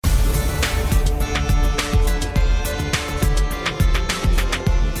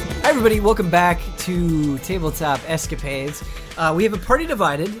everybody, welcome back to Tabletop Escapades. We have a party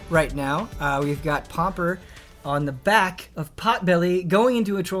divided right now. We've got Pomper on the back of Potbelly going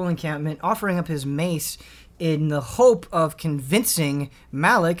into a troll encampment, offering up his mace in the hope of convincing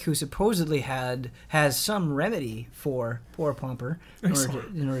Malik, who supposedly has some remedy for poor Pomper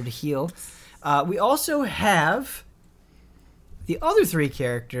in order to heal. We also have the other three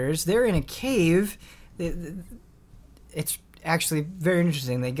characters. They're in a cave. It's actually very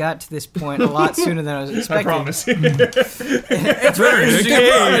interesting. They got to this point a lot sooner than I was expecting. I promise. It's very interesting.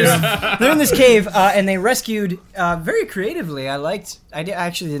 They're in this cave, and they rescued very creatively. I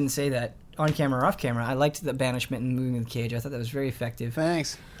actually didn't say that on camera or off camera. I liked the banishment and moving in the cage. I thought that was very effective.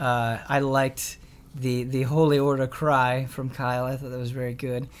 Thanks. I liked the Holy Order cry from Kyle. I thought that was very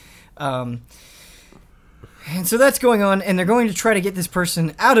good. And so that's going on, and they're going to try to get this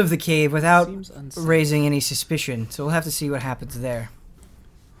person out of the cave without raising any suspicion. So we'll have to see what happens there.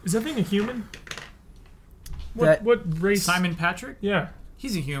 Is that thing a human? What race? Simon Patrick? Yeah.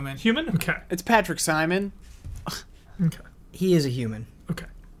 He's a human. Human? Okay. It's Patrick Simon. Okay. He is a human. Okay.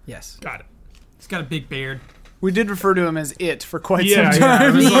 Yes. Got it. He's got a big beard. We did refer to him as it for quite Yeah, some time. I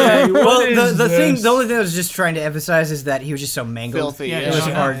was like, Well, what is the this? only thing I was just trying to emphasize is that he was just so mangled. Filthy, Yeah, It was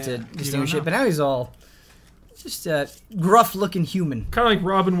yeah. hard to distinguish it, but now he's all just a gruff-looking human. Kind of like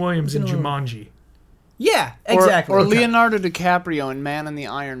Robin Williams in He's gonna- Jumanji. Yeah, exactly. Or Leonardo DiCaprio in Man in the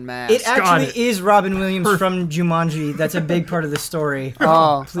Iron Mask. It actually it. is Robin Williams from Jumanji. That's a big part of the story.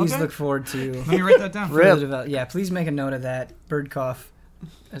 Oh, Please okay. look forward to. Let me write that down. Rip. Yeah, please make a note of that. Bird cough,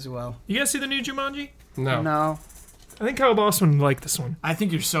 as well. You guys see the new Jumanji? no. I think Kyle Bossman would like this one. I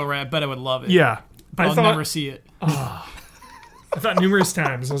think you're so rad. I bet I would love it. Yeah. But I'll thought, never see it. I thought numerous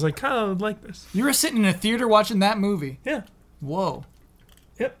times. I was like, Kyle would like this. You were sitting in a theater watching that movie. Yeah. Whoa.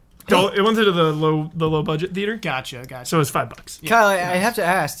 Yep. It went to the low budget theater. Gotcha. So it was $5. Kyle, I have to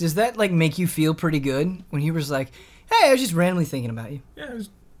ask, does that make you feel pretty good when he was like, "Hey, I was just randomly thinking about you. Yeah, I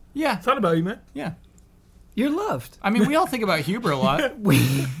Yeah. thought about you, man. Yeah. You're loved." I mean, we all think about Huber a lot.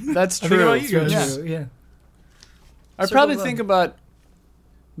 That's I think true. about you guys. Yeah. True, yeah. I So probably love. think about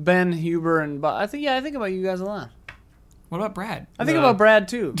Ben, Huber, and Bob. I think about you guys a lot. What about Brad? I think No. about Brad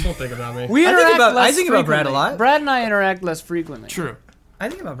too. Don't think about me. We I think interact about- less I think about Brad a frequently. lot. Brad and I interact less frequently. True. I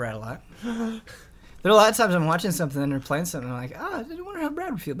think about Brad a lot. There are a lot of times I'm watching something and they're playing something, and I'm like, I wonder how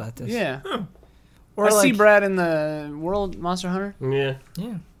Brad would feel about this. Yeah. Or I see like, Brad in the World Monster Hunter Yeah.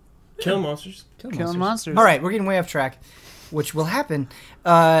 yeah. Kill monsters. killing monsters. All right, we're getting way off track, which will happen.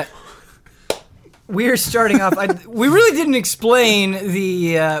 We're starting off. We really didn't explain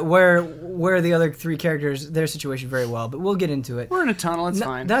the where the other three characters, their situation very well, but we'll get into it. We're in a tunnel. It's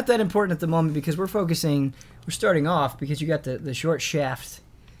fine. Not that important at the moment because we're starting off because you got the short shaft.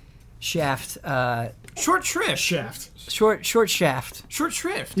 Short shrift. Shaft. Short shaft. Short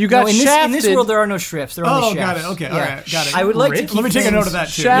shrift. You got No, in shafted. this world there are no shrifts. There are only Oh, got shafts. it. Okay, Yeah. all right, got it. I would like to Rick? keep Let me take a things- note of that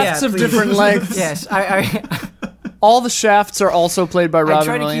too. Shafts Yeah, of please. different lengths. Yes, I All the shafts are also played by I Robin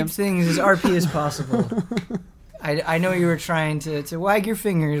try to Williams. keep things as RP as possible. I know you were trying to wag your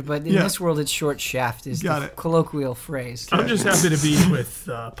fingers, but in Yeah. this world, it's short shaft is Got the it. colloquial phrase. I'm just happy to be with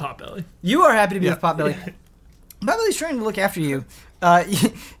Potbelly. You are happy to be Yeah. with Potbelly. Potbelly's trying to look after you. I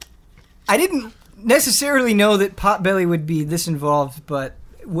didn't necessarily know that Potbelly would be this involved, but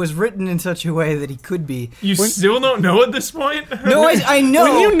was written in such a way that he could be. You still don't know at this point? No, I know.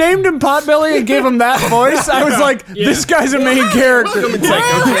 When you named him Potbelly and gave him that voice, I was like, this guy's a main character.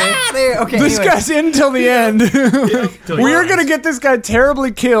 Okay, This anyway. guy's in till the end. We are going to get this guy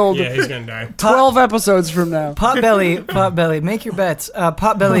terribly killed Yeah, he's gonna die. 12 episodes from now. Potbelly, make your bets.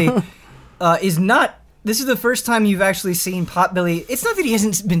 Potbelly is not. This is the first time you've actually seen Potbelly. It's not that he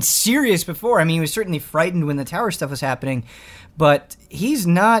hasn't been serious before. I mean, he was certainly frightened when the tower stuff was happening, but he's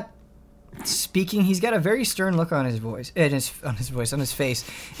not speaking. He's got a very stern look on his voice, on his face,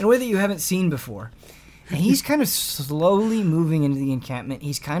 in a way that you haven't seen before. And he's kind of slowly moving into the encampment.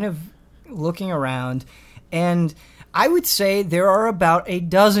 He's kind of looking around, and I would say there are about a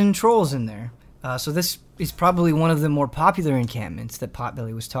dozen trolls in there. So this is probably one of the more popular encampments that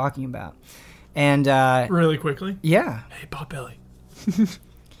Potbelly was talking about. And Really quickly. yeah, Hey, Potbelly.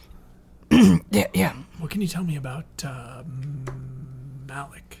 yeah. What can you tell me about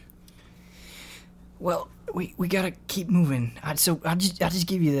Malik? Well, we gotta keep moving. So I'll just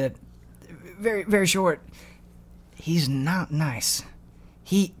give you the very very short. He's not nice.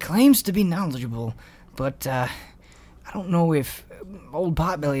 He claims to be knowledgeable, but I don't know if old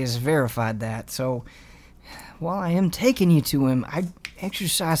Potbelly has verified that. So while I am taking you to him, I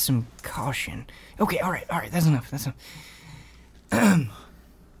exercise some caution. Okay, all right. That's enough.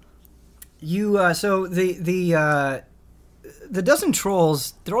 You so the the dozen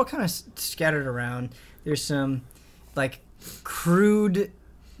trolls, they're all kind of scattered around. There's some, like, crude,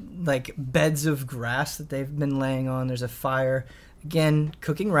 like, beds of grass that they've been laying on. There's a fire. Again,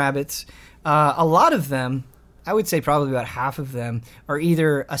 cooking rabbits. A lot of them, I would say probably about half of them, are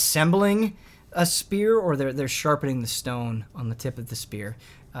either assembling a spear or they're sharpening the stone on the tip of the spear,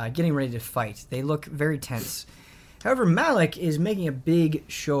 getting ready to fight. They look very tense. However, Malik is making a big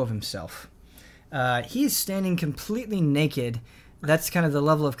show of himself. He is standing completely naked. That's kind of the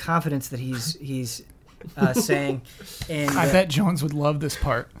level of confidence that he's saying. And I bet Jones would love this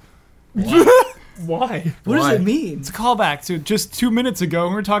part. Why? what does it mean? It's a callback to just 2 minutes ago.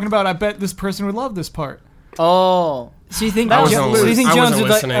 We were talking about, I bet this person would love this part. Oh. So you think, I wasn't so you think I Jones wasn't would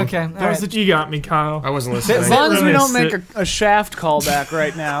like? listening. Okay, all That was right. you got me, Kyle. I wasn't As listening. long as we don't Missed make a Shaft callback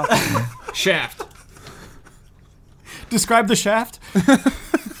right now. Shaft. Describe the shaft.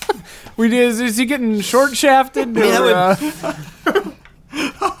 We did. Is he getting short shafted?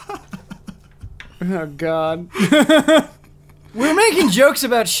 Oh God. We were making jokes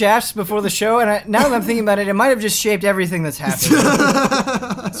about shafts before the show, and now that I'm thinking about it, it might have just shaped everything that's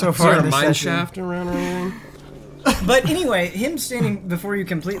happened so Is far there in a this mine session. shaft around or anything? But anyway, him standing before you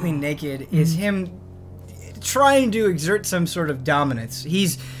completely naked is him trying to exert some sort of dominance.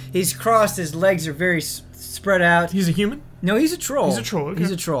 He's crossed, his legs are very spread out. He's a human? No, he's a troll. He's a troll, okay.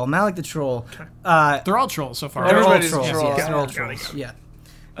 He's a troll. Malik the troll. They're all trolls so far. They're all Everybody's a trolls. troll. Yes, they're all Got it. trolls. Yeah.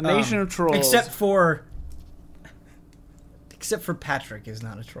 A nation of trolls. Except for Patrick is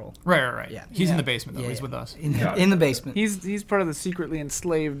not a troll. Right. Yeah. He's in Yeah. the basement, though. Yeah, He's yeah. with us. In the basement. he's part of the secretly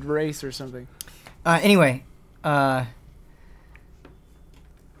enslaved race or something. Anyway,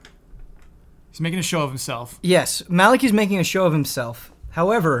 He's making a show of himself. yes, Malik is making a show of himself.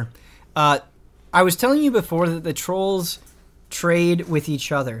 However, I was telling you before that the trolls trade with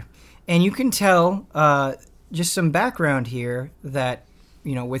each other, and you can tell just some background here that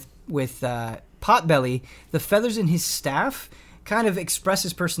with Potbelly, the feathers in his staff kind of express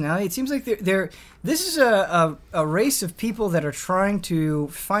his personality. It seems like this is a race of people that are trying to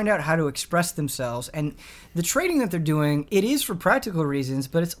find out how to express themselves, and the trading that they're doing, it is for practical reasons,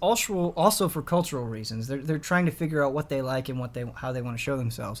 but it's also for cultural reasons. They're trying to figure out what they like and how they want to show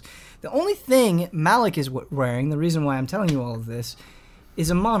themselves. The only thing Malik is wearing, the reason why I'm telling you all of this, is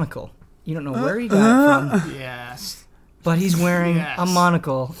a monocle. You don't know where he got it from, Yes. but he's wearing Yes. a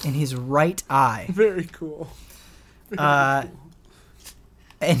monocle in his right eye. Very cool.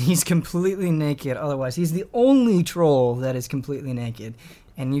 And he's completely naked otherwise. He's the only troll that is completely naked.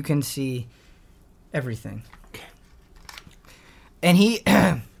 And you can see everything. And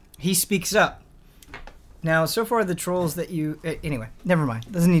he speaks up. Now, so far the trolls that you... anyway, never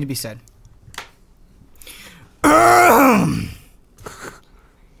mind. Doesn't need to be said.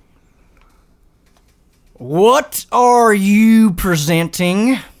 What are you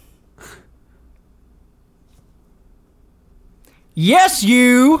presenting? Yes,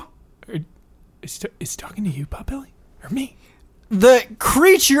 you! Is talking to you, Potbelly? Or me? The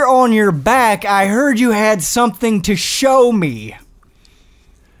creature on your back, I heard you had something to show me.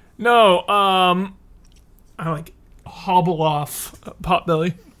 No, I hobble off,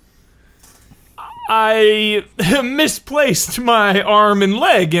 Potbelly. I misplaced my arm and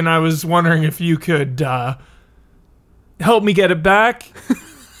leg, and I was wondering if you could help me get it back.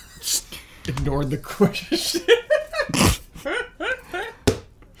 Ignored the question.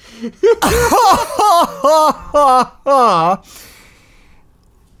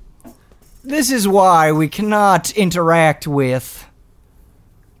 This is why we cannot interact with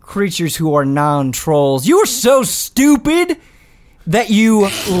creatures who are non-trolls. You are so stupid that you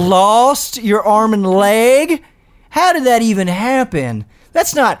lost your arm and leg? How did that even happen?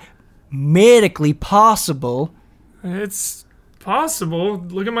 That's not medically possible. It's possible.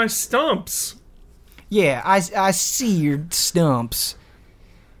 Look at my stumps. Yeah, I see your stumps.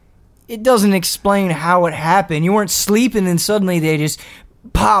 It doesn't explain how it happened. You weren't sleeping and suddenly they just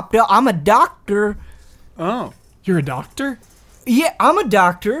popped up. I'm a doctor. Oh. You're a doctor? Yeah, I'm a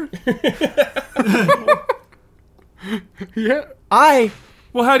doctor. Yeah.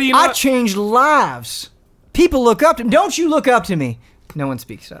 Well, how do you I not... changed lives. People look up to me. Don't you look up to me. No one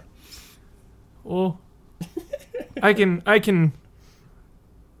speaks up. Well, I can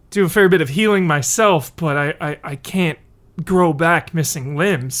do a fair bit of healing myself, but I can't grow back missing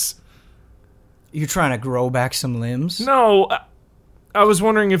limbs. You're trying to grow back some limbs? No, I was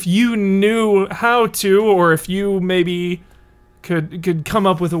wondering if you knew how to, or if you maybe could come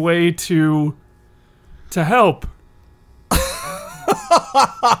up with a way to help.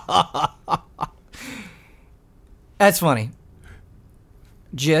 That's funny.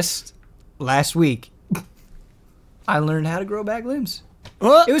 Just last week, I learned how to grow back limbs.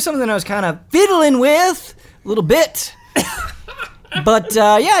 What? It was something I was kind of fiddling with a little bit. But,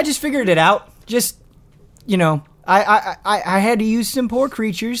 I just figured it out. Just, I had to use some poor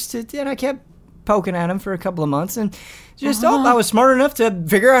creatures and I kept poking at them for a couple of months and just, I was smart enough to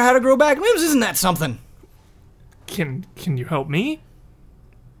figure out how to grow back limbs. Isn't that something? Can you help me?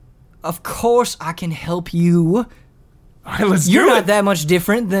 Of course I can help you. All right, let's You're do not it. that much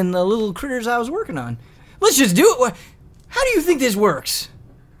different than the little critters I was working on. Let's just do it. How do you think this works?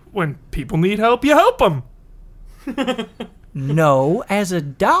 When people need help, you help them. No, as a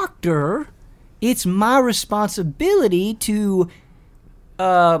doctor, it's my responsibility to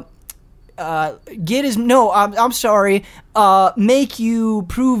make you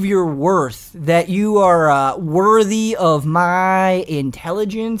prove your worth, that you are worthy of my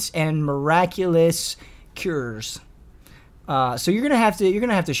intelligence and miraculous cures. So you're gonna have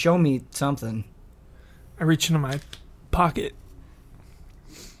to show me something. I reach into my pocket,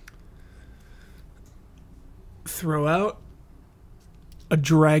 throw out a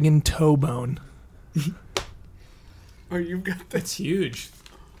dragon toe bone. Oh, you've got that. That's huge.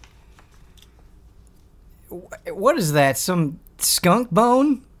 What is that? Some skunk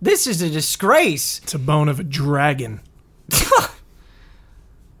bone? This is a disgrace. It's a bone of a dragon.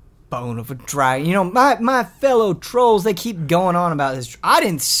 Bone of a dragon. My fellow trolls, they keep going on about this. I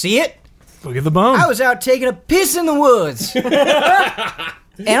didn't see it. Look at the bone. I was out taking a piss in the woods. And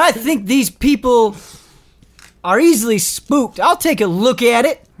I think these people are easily spooked. I'll take a look at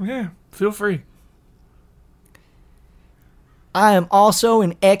it. Yeah, feel free. I am also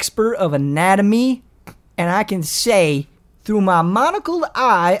an expert of anatomy, and I can say through my monocled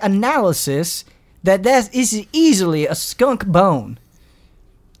eye analysis that is easily a skunk bone.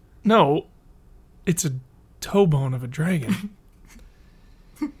 No, it's a toe bone of a dragon.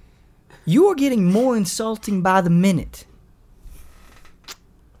 You are getting more insulting by the minute.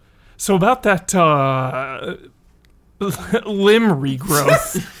 So about that limb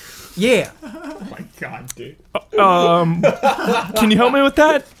regrowth, Yeah. Oh my god, dude. can you help me with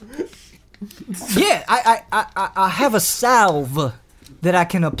that? Yeah, I have a salve that I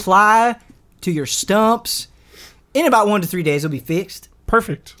can apply to your stumps. In about 1 to 3 days, it'll be fixed.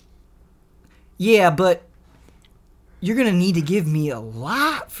 Perfect. Yeah, but you're going to need to give me a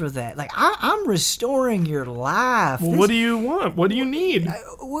lot for that. Like, I'm restoring your life. Well, what do you want? What do you need?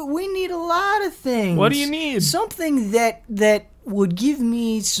 We need a lot of things. What do you need? Something that would give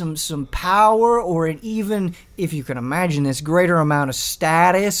me some power, or an even, if you can imagine this, greater amount of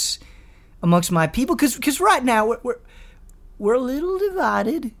status amongst my people. Because right now, we're a little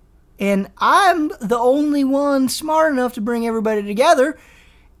divided, and I'm the only one smart enough to bring everybody together.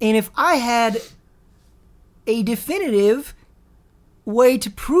 And if I had a definitive way to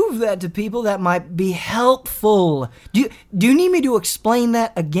prove that to people, that might be helpful. Do you need me to explain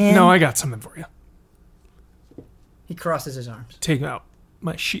that again? No, I got something for you. He crosses his arms. Take out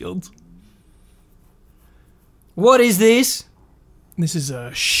my shield. What is this? This is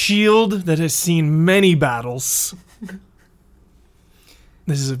a shield that has seen many battles.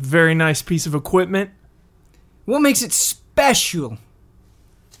 This is a very nice piece of equipment. What makes it special?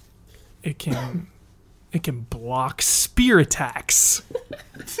 It can block spear attacks.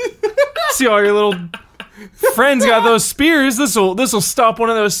 See, all your little friends got those spears. This'll stop one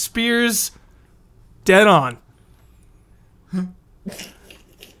of those spears dead on.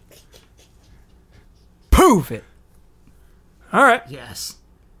 Prove it. All right, Yes.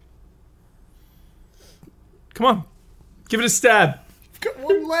 come on, give it a stab. Got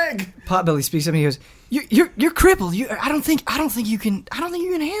one leg. Potbelly speaks up and he goes, "You're crippled. I don't think you can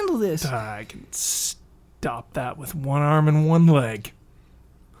handle this. I can stop that with one arm and one leg.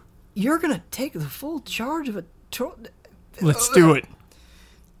 You're gonna take the full charge of a troll." Let's do it.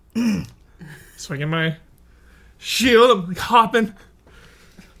 So I get my shield. I'm like hopping,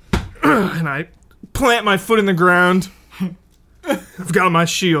 and I plant my foot in the ground. I've got my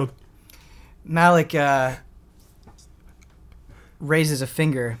shield. Malik raises a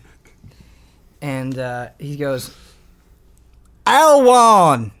finger, and he goes,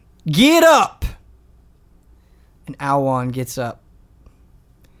 "Alwan, get up!" And Alwan gets up,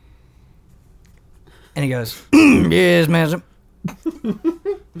 and he goes, "Yes, master.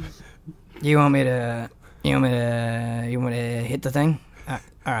 You want me to hit the thing? All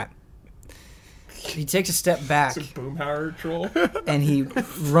right." He takes a step back, Boomhauer troll. and he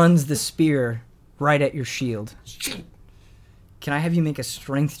runs the spear right at your shield. Can I have you make a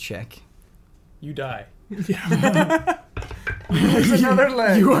strength check? You die. There's another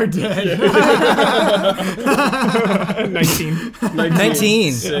leg. You are dead. 19.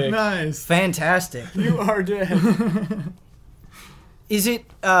 19. Sick. Nice. Fantastic. You are dead. Is it,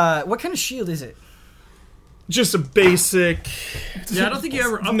 what kind of shield is it? Just a basic. Yeah, I don't think you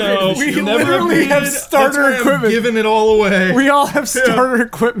ever upgraded No, the We shield. literally have That's starter why I'm equipment. giving it all away. We all have starter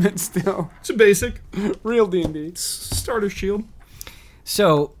equipment still. It's a basic Real D&D. starter shield.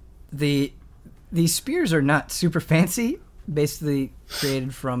 So, these spears are not super fancy, basically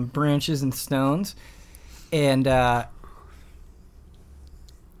created from branches and stones. And,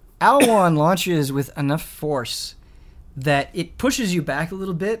 Alwan launches with enough force that it pushes you back a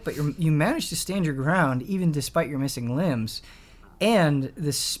little bit, but you manage to stand your ground even despite your missing limbs. And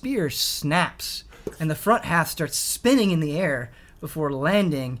the spear snaps, and the front half starts spinning in the air before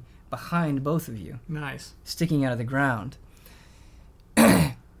landing behind both of you, Nice. sticking out of the ground.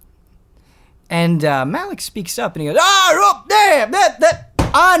 And Malik speaks up and he goes, oh, damn, that,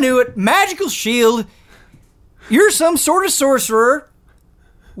 I knew it, magical shield. You're some sort of sorcerer,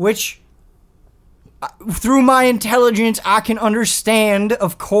 which through my intelligence, I can understand,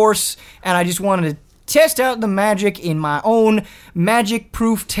 of course, and I just wanted to test out the magic in my own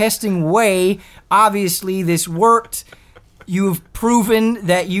magic-proof testing way. Obviously, this worked. You've proven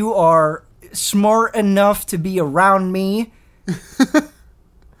that you are smart enough to be around me.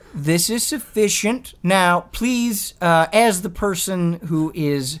 This is sufficient. Now, please, as the person who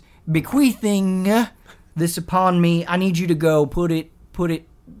is bequeathing this upon me, I need you to go put it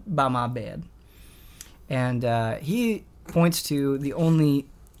by my bed. And he points to the only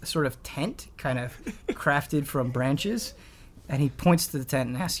sort of tent kind of crafted from branches. And he points to the tent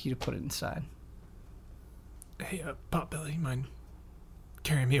and asks you to put it inside. Hey, Potbelly, mind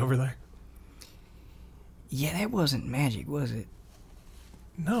carrying me over there? Yeah, that wasn't magic, was it?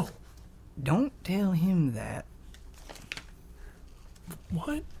 No. Don't tell him that.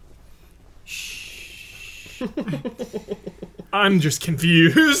 What? Shh. I'm just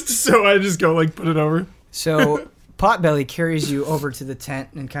confused, so I just go, like, put it over. So Potbelly carries you over to the tent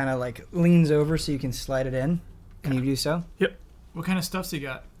and kind of like leans over so you can slide it in. And you do so? Yep. What kind of stuff's he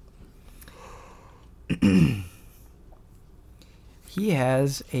got? He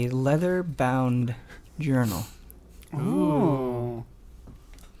has a leather-bound journal. Oh.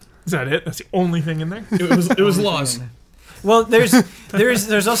 Is that it? That's the only thing in there? It was laws. Well, there's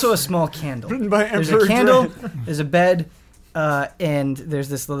also a small candle. Written by There's Emperor a candle, Dread. there's a bed, and there's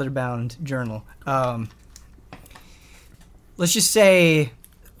this leather-bound journal. Let's just say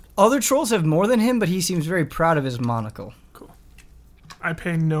other trolls have more than him, but he seems very proud of his monocle. I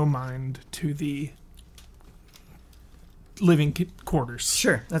pay no mind to the living quarters.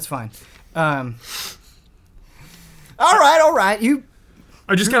 Sure, that's fine. All right. You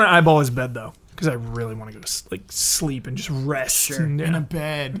I just kind of eyeball his bed, though, because I really want to go to sleep and just rest. Sure. And, In a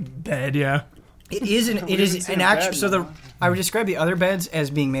bed. bed, yeah. It is seen an a actual. bed So now. I would describe the other beds as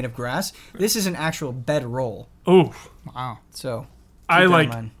being made of grass. This is an actual bed roll. Oh, Wow. So I keep that in like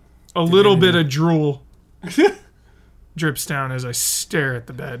mind. a little bit of drool drips down as I stare at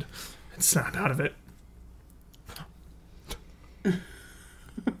the bed and snap out of it.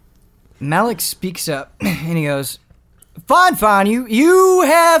 Malik speaks up and he goes, Fine. You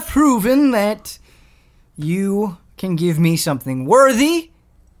have proven that you can give me something worthy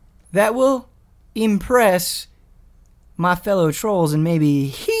that will impress my fellow trolls and maybe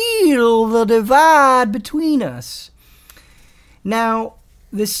heal the divide between us. Now,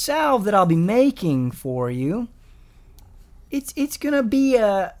 the salve that I'll be making for you, it's gonna be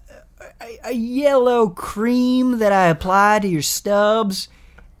a yellow cream that I apply to your stubs.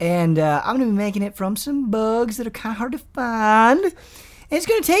 And I'm going to be making it from some bugs that are kind of hard to find. And it's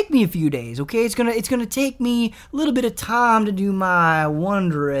going to take me a few days, okay? It's going to take me a little bit of time to do my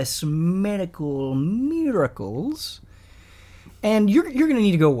wondrous medical miracles. And you're going to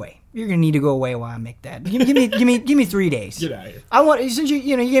need to go away. You're going to need to go away while I make that. Give me 3 days. Get out of here. I want, since you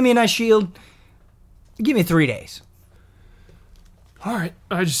gave me a nice shield, give me 3 days. All right,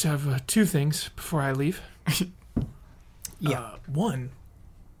 I just have 2 things before I leave. Yeah. One,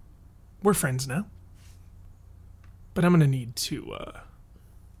 we're friends now, but I'm gonna need to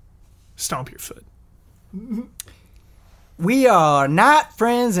stomp your foot. We are not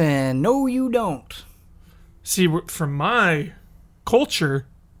friends, and no, you don't. See, from my culture,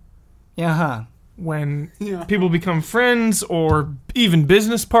 Uh-huh. when Yeah. people become friends or even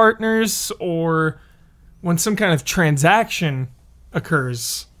business partners, or when some kind of transaction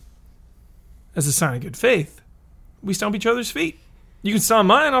occurs as a sign of good faith, we stomp each other's feet. You can stomp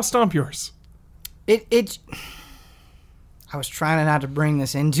mine, I'll stomp yours. I was trying not to bring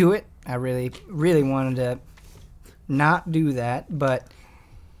this into it. I really wanted to not do that, but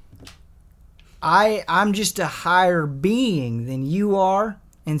I'm just a higher being than you are,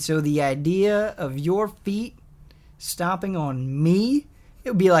 and so the idea of your feet stomping on me, it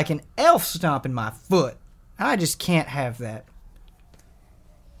would be like an elf stomping my foot. I just can't have that.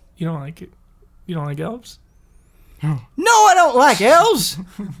 You don't like it? You don't like elves? No, I don't like elves.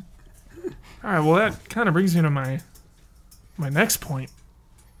 All right. Well, that kind of brings me to my next point.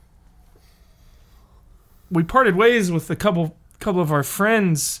 We parted ways with a couple of our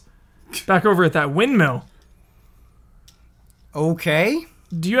friends back over at that windmill. Okay.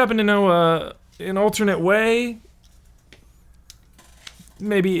 Do you happen to know an alternate way?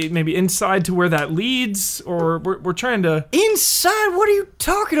 Maybe inside to where that leads, or we're trying to. Inside? What are you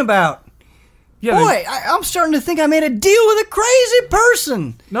talking about? Yeah. Boy, I'm starting to think I made a deal with a crazy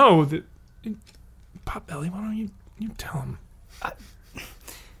person. No. Potbelly, why don't you tell him?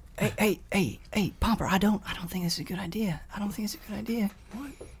 Hey, Pomper, I don't think it's a good idea. I don't think it's a good idea.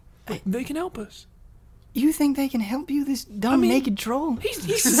 What? They can help us. You think they can help you, this dumb naked troll? He's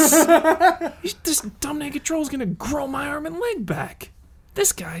this dumb naked troll's gonna grow my arm and leg back.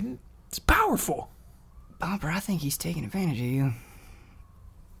 This guy is powerful. Pomper, I think he's taking advantage of you.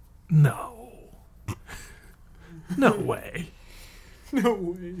 No. No way.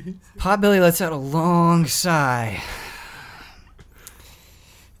 Potbelly lets out a long sigh.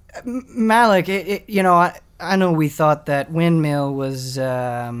 Malik, I know we thought that windmill was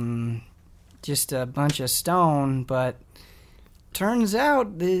just a bunch of stone, but turns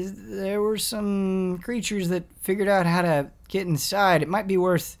out there were some creatures that figured out how to get inside. It might be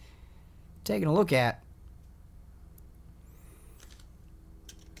worth taking a look at.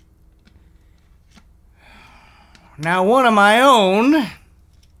 Now, one of my own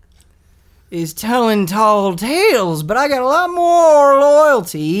is telling tall tales, but I got a lot more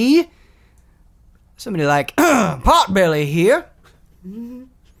loyalty. Somebody like Potbelly here.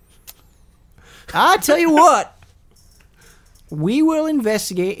 I tell you what, we will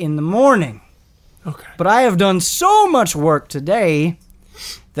investigate in the morning. Okay. But I have done so much work today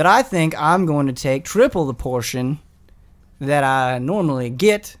that I think I'm going to take triple the portion that I normally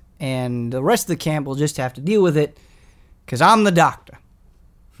get, and the rest of the camp will just have to deal with it, because I'm the doctor.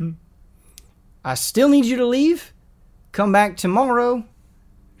 I still need you to leave. Come back tomorrow.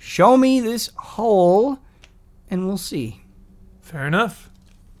 Show me this hole, and we'll see. Fair enough.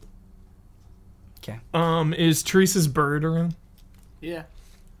 Okay. Is Teresa's bird around? Yeah.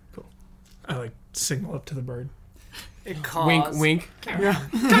 I signal up to the bird. It caws. Wink, wink.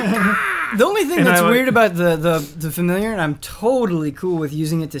 The only thing And that's I like- weird about the familiar, and I'm totally cool with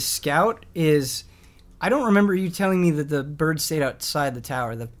using it to scout, is I don't remember you telling me that the bird stayed outside the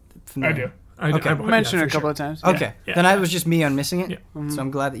tower. The I familiar. do. Okay. I Mentioned yeah, it a for couple sure. of times. Okay, Yeah, then yeah. I was just me on missing it. Yeah. So I'm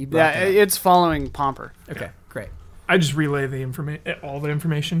glad that you brought Yeah, that up. it's following Pomper. Okay, great. I just relay the all the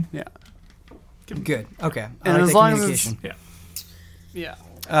information. Yeah. Good. Okay. I And like as that long as it's- communication. Yeah.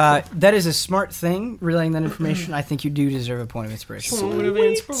 That is a smart thing, relaying that information. I think you do deserve a point of inspiration. Point of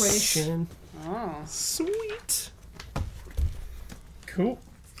inspiration. Oh. Sweet. Cool.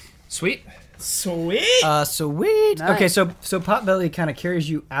 Sweet. Sweet. Sweet. Nice. Okay, so Potbelly kind of carries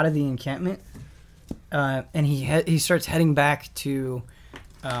you out of the encampment, and he starts heading back to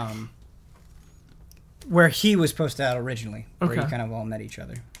where he was posted out originally, where you Okay. kind of all met each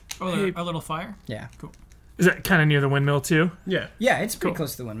other. Oh, Hey. a little fire. Yeah. Is that kind of near the windmill too? Yeah. Yeah, it's pretty Cool.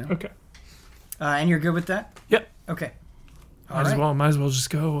 close to the windmill. Okay. And you're good with that? Yep. Okay. Might as well just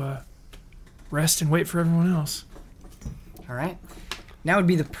go rest and wait for everyone else. All right. Now would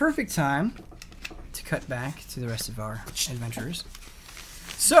be the perfect time to cut back to the rest of our adventurers.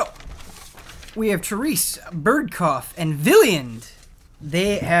 So, we have Therese, Birdcough, and Villiand.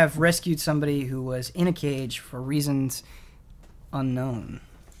 They have rescued somebody who was in a cage for reasons unknown.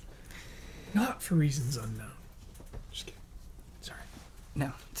 Not for reasons unknown. Just kidding. Sorry.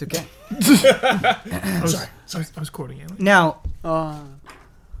 No, it's okay. Sorry. I was quoting you. Now, Uh,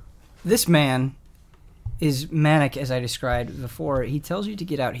 this man is manic, as I described before. He tells you to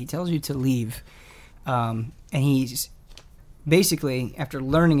get out. He tells you to leave. And he's basically, after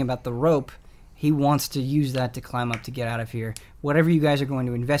learning about the rope, he wants to use that to climb up to get out of here. Whatever you guys are going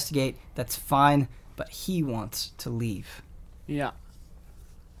to investigate, that's fine, but he wants to leave. yeah.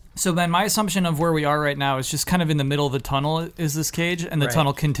 So then my assumption of where we are right now is just kind of in the middle of the tunnel is this cage, and the Right.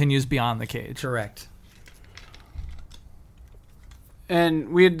 tunnel continues beyond the cage. Correct. And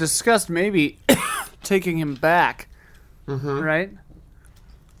we had discussed maybe taking him back, right?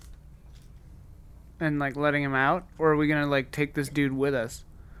 And letting him out, or are we gonna take this dude with us?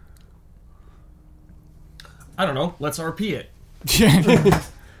 I don't know. Let's RP it.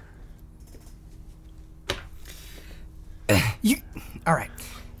 All right.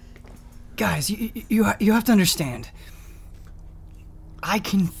 Guys, you have to understand. I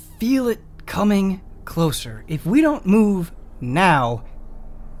can feel it coming closer. If we don't move now,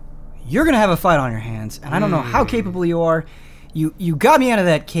 you're going to have a fight on your hands, and I don't know how capable you are. You got me out of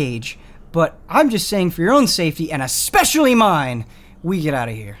that cage, but I'm just saying for your own safety, and especially mine, we get out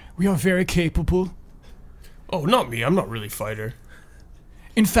of here. We are very capable. Oh, not me. I'm not really fighter.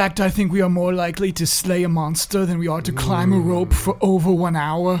 In fact, I think we are more likely to slay a monster than we are to climb a rope for over 1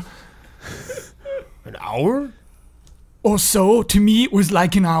 hour. An hour? Or so. To me, it was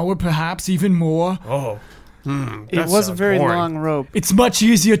like an hour, perhaps even more. Oh. It was a very long rope. It's much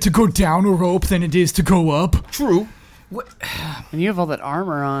easier to go down a rope than it is to go up. True. And you have all that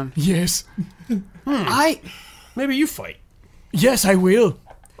armor on. Yes. Maybe you fight. Yes, I will.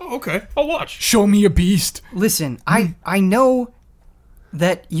 Oh, okay. I'll watch. Show me a beast. Listen, I know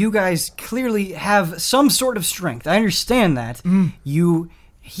that you guys clearly have some sort of strength. I understand that. You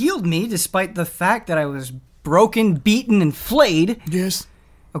healed me despite the fact that I was broken, beaten, and flayed. Yes.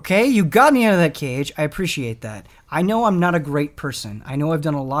 Okay, you got me out of that cage. I appreciate that. I know I'm not a great person. I know I've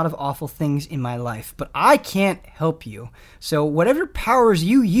done a lot of awful things in my life, but I can't help you. So whatever powers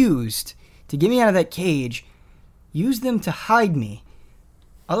you used to get me out of that cage, use them to hide me.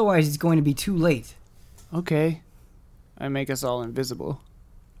 Otherwise, it's going to be too late. Okay. I make us all invisible.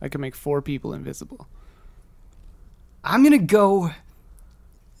 I can make 4 people invisible. I'm going to go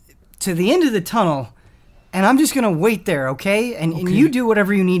to the end of the tunnel, and I'm just going to wait there, okay? And you do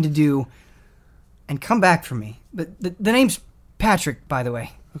whatever you need to do, and come back for me. But the name's Patrick, by the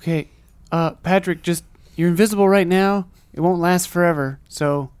way. Okay. Patrick, you're invisible right now. It won't last forever,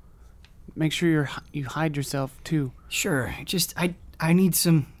 so make sure you hide yourself, too. Sure, I need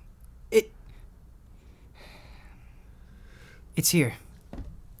some... It's here.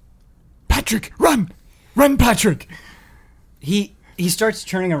 Patrick, run! Run, Patrick! He starts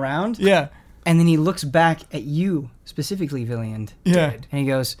turning around, Yeah. and then he looks back at you, specifically, Villiand. Yeah. And he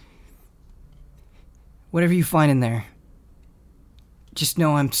goes, whatever you find in there, just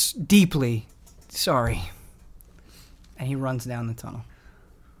know I'm deeply sorry. And he runs down the tunnel.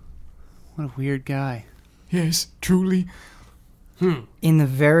 What a weird guy. Yes, truly. In the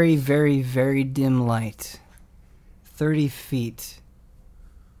very, very, very dim light, 30 feet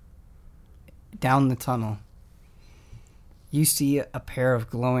down the tunnel, you see a pair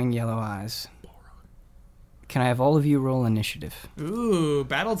of glowing yellow eyes. Can I have all of you roll initiative? Ooh,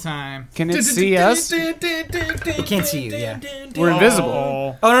 battle time. Can it see us? It can't see you, yeah. We're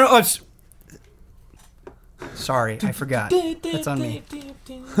invisible. Oh, no, it's... Sorry, I forgot. That's on me.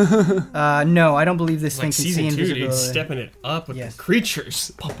 No, I don't believe this Like thing can see season 2, dude. invisibility. Stepping it up with Yes. the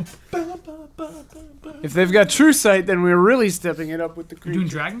creatures. If they've got true sight, then we're really stepping it up with the You're doing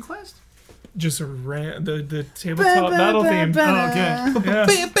creature. Dragon Quest? Just the tabletop battle theme. Oh,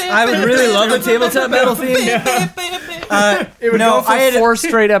 okay. I would really love the tabletop battle theme. It would No, go for I had 4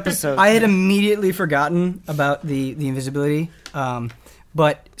 straight episodes. I had immediately forgotten about the invisibility.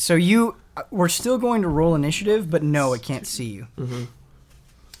 But so we're still going to roll initiative, but no, it can't see you.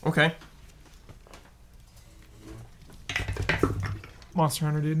 Okay. Monster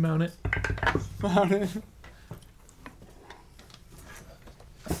Hunter dude, mount it.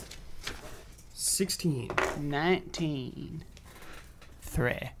 16. 19.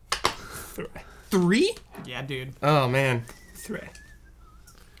 3. 3? Yeah, dude. Oh, man. 3.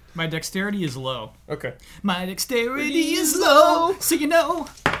 My dexterity is low. Okay. My dexterity is low, so you know.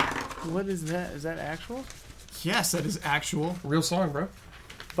 What is that? Is that actual? Yes, that is actual. Real song, bro.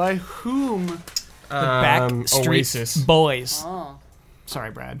 By whom? The Backstreet Oasis. Boys. Oh. Sorry,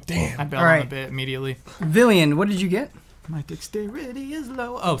 Brad. Damn. I bailed All on right. a bit immediately. Villian, what did you get? My dexterity is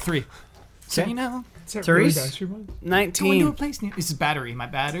low. Oh, 3. So Okay. you know. Is that Therese? really Backstreet Boys? Going to a 19. place near. This is battery. My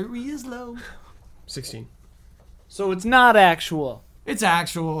battery is low. 16. So it's not actual. It's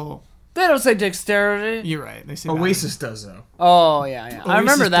actual. They don't say dexterity. You're right. They say Oasis does, though. Oh, yeah. I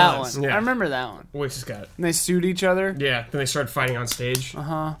remember that does. one. Yeah. I remember that one. Oasis got it. And they sued each other. Yeah, then they started fighting on stage.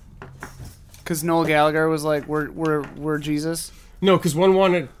 Uh-huh. Because Noel Gallagher was like, we're Jesus. No, because one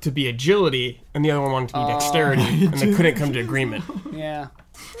wanted to be agility, and the other one wanted to be dexterity, and they couldn't come to agreement. Yeah.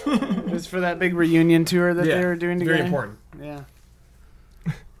 It was for that big reunion tour that they were doing together. Very important. Yeah.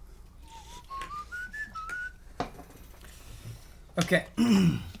 Okay.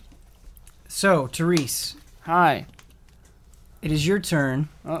 So, Therese, Hi. it is your turn.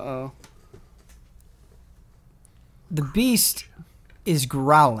 Uh-oh. The beast is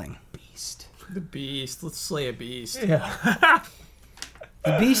growling. The beast. Let's slay a beast. The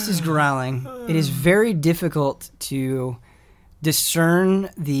beast is growling. It is very difficult to discern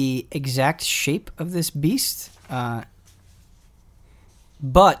the exact shape of this beast.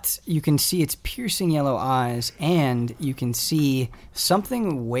 but you can see its piercing yellow eyes, and you can see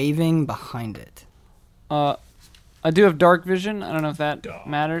something waving behind it. I do have dark vision. I don't know if that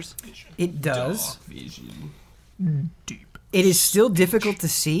matters. It does. Vision. Deep. It is still difficult to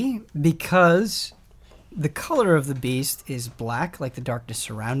see because the color of the beast is black, like the darkness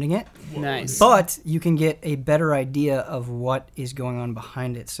surrounding it. Nice. But you can get a better idea of what is going on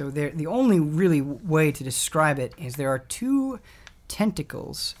behind it. So the only really way to describe it is there are two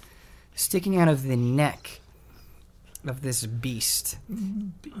tentacles sticking out of the neck of this beast.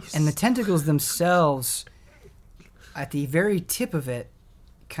 And the tentacles themselves, at the very tip of it,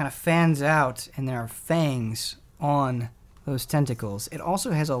 kind of fans out, and there are fangs on those tentacles. It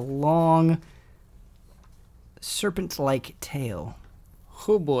also has a long serpent-like tail.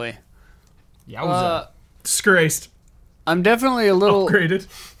 Oh boy. Yowza. Disgraced. I'm definitely a little. Upgraded.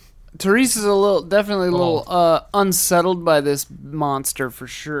 Therese is definitely a little unsettled by this monster for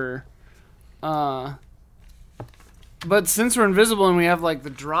sure. But since we're invisible and we have like the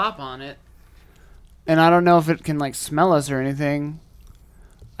drop on it, and I don't know if it can like smell us or anything,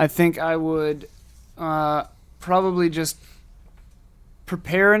 I think I would probably just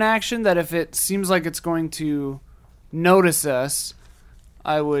prepare an action that if it seems like it's going to notice us,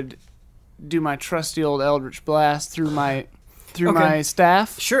 I would do my trusty old Eldritch Blast through my my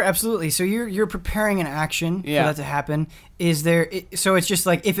staff. Sure, absolutely. So you're preparing an action for that to happen. Is there? So it's just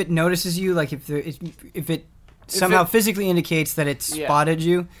like if it notices you, like if it somehow physically indicates that it spotted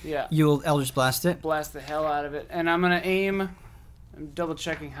you, you'll Eldritch Blast it. Blast the hell out of it, and I'm gonna aim. I'm double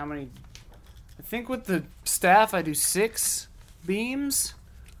checking how many. I think with the staff I do 6 beams.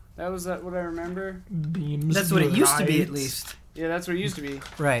 That was what I remember. Beams. That's what it used to be, light. at least. Yeah, that's what it used to be.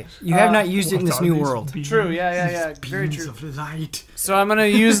 Right. You have not used it in What this are new these world. beams? True. Yeah. Very Beams true. of light. So I'm gonna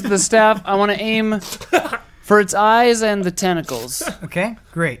use the staff. I want to aim for its eyes and the tentacles. Okay,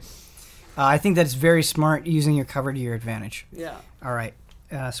 great. I think that's very smart, using your cover to your advantage. Yeah. All right.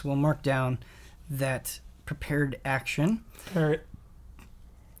 So we'll mark down that prepared action. All right.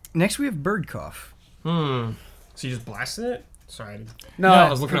 Next, we have Bird Cough. So you just blasted it? Sorry. No, I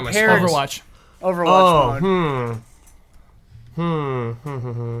was looking at my prepared spells. Overwatch mode.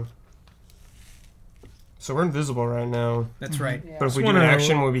 So we're invisible right now. That's right. Yeah. But if we do an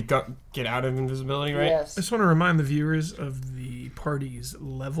action, will we get out of invisibility, right? Yes. I just want to remind the viewers of the party's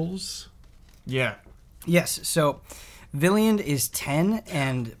levels. Yeah. Yes. So Villiand is 10,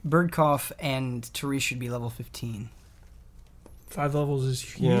 and Bird Cough and Therese should be level 15. 5 levels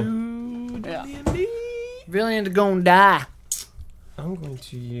is Yeah. huge. Yeah. in D&D. Villiand gonna die. I'm going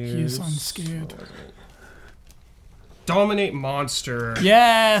to use... He is unscared. Dominate monster.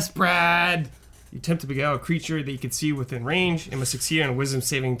 Yes, Brad. You attempt to beguile a creature that you can see within range and must succeed on a wisdom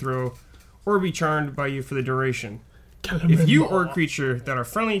saving throw or be charmed by you for the duration. If you or a creature that are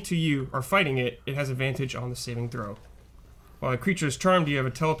friendly to you are fighting it, it has advantage on the saving throw. While a creature is charmed, you have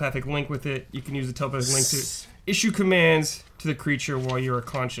a telepathic link with it. You can use the telepathic link to issue commands to the creature while you are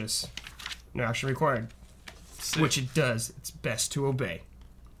conscious. No action required. Which it does. It's best to obey.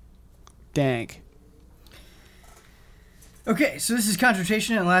 Dank. Okay, so this is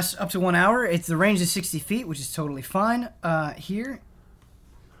concentration. It lasts up to 1 hour. The range is 60 feet, which is totally fine. Here.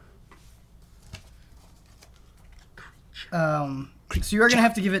 So you are going to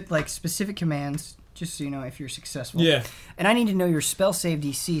have to give it like specific commands, just so you know if you're successful. Yeah. And I need to know your spell save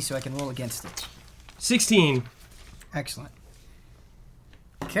DC so I can roll against it. 16. Excellent.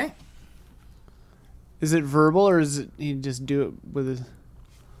 Okay. Is it verbal or is it he just do it with his?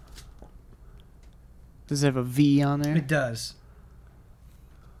 Does it have a V on there? It does.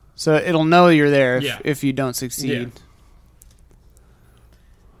 So it'll know you're there Yeah. if you don't succeed.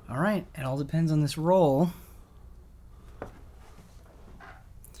 Yeah. All right. It all depends on this roll.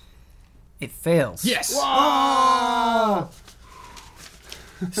 It fails. Yes.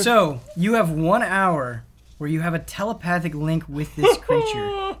 So you have 1 hour where you have a telepathic link with this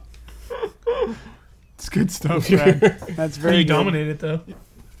creature. It's good stuff, Brad. That's Very very good. dominate it though.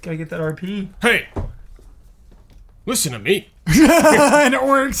 Gotta get that RP. Hey. Listen to me. And it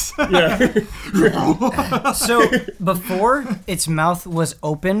works. So before its mouth was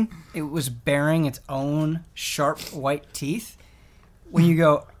open, it was bearing its own sharp white teeth. When you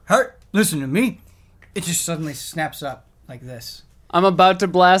go, "Hey, listen to me," it just suddenly snaps up like this. I'm about to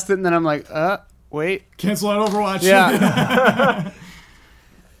blast it, and then I'm like, wait. Cancel out Overwatch. Yeah.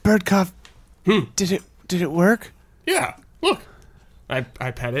 Bird cough. Did it work? Yeah. Look. I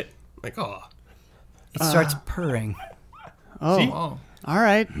pet it. Like, oh. It starts purring. Oh. See? Oh. All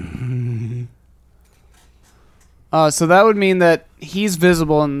right. So that would mean that he's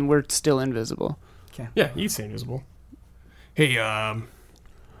visible and we're still invisible. Yeah, he's invisible. Hey,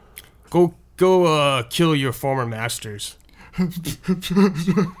 Go, kill your former masters. It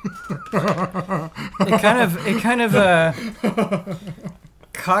kind of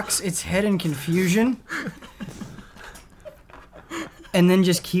cocks its head in confusion, and then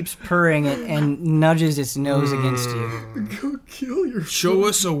just keeps purring it and nudges its nose against you. Go kill your. Show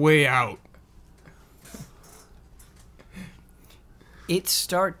us a way out. It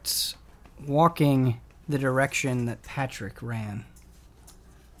starts walking the direction that Patrick ran.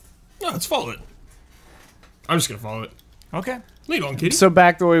 Yeah, let's follow it. I'm just gonna follow it. Okay. Lead on, kitty. So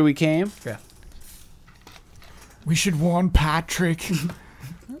back the way we came. Yeah. We should warn Patrick.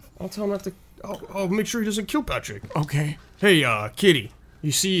 I'll tell him not to. I'll make sure he doesn't kill Patrick. Okay. Hey, kitty.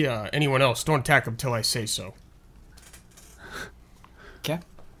 You see anyone else? Don't attack him till I say so. Okay.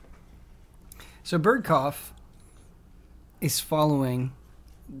 So Birdcough is following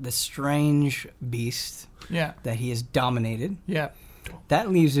the strange beast Yeah. that he has dominated. Yeah.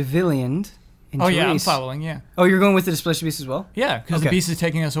 That leaves Villiand and Oh yeah, I'm Therese. following. Yeah. Oh, you're going with the displaced beast as well? Yeah, because Okay. the beast is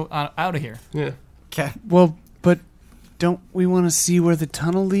taking us out of here. Yeah. Okay. Well, but don't we want to see where the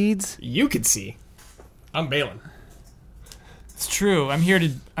tunnel leads? You can see. I'm Balin. It's true. I'm here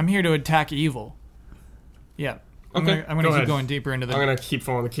to attack evil. Yeah. I'm Okay, gonna go keep ahead. going deeper into the. I'm gonna keep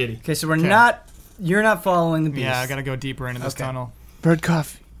following the kitty. Okay, so you're not following the beast. Yeah, I gotta go deeper into this Okay. tunnel.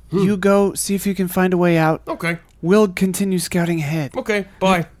 Birdcough, you go see if you can find a way out. Okay. We'll continue scouting ahead. Okay.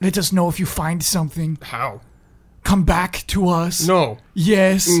 Bye. Let us know if you find something. How? Come back to us. No.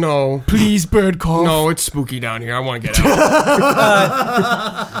 Yes. No. Please, Birdcough. No, it's spooky down here. I want to get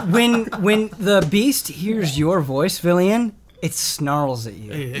out. When the beast hears your voice, Villian, it snarls at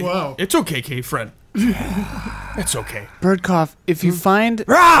you. Hey, Wow. It's okay, cave friend. It's okay. Birdcough, if you find...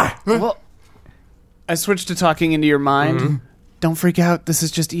 Rah! Well, I switched to talking into your mind. Don't freak out. This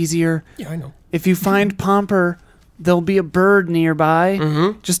is just easier. Yeah, I know. If you find Pomper, there'll be a bird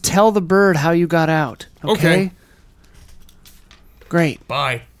nearby. Just tell the bird how you got out. Okay? Great.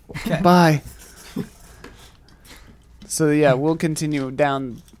 Bye. Bye. So yeah, we'll continue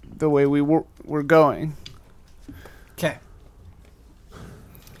down the way we're going. Okay.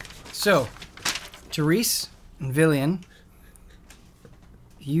 So, Therese and Villian,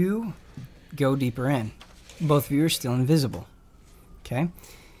 you go deeper in. Both of you are still invisible. Okay?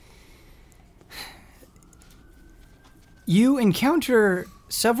 You encounter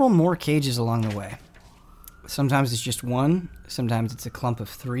several more cages along the way. Sometimes it's just one. Sometimes it's a clump of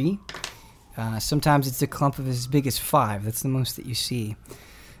 3. Sometimes it's a clump of as big as 5. That's the most that you see.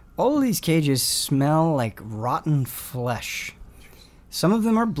 All of these cages smell like rotten flesh. Some of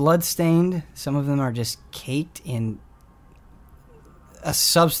them are blood-stained. Some of them are just caked in a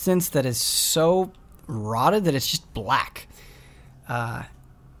substance that is so rotted that it's just black. And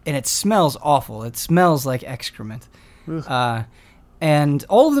it smells awful. It smells like excrement. And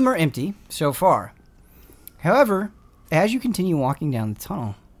all of them are empty so far. However, as you continue walking down the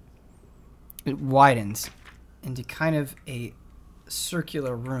tunnel, it widens into kind of a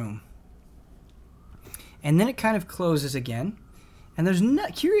circular room. And then it kind of closes again. And there's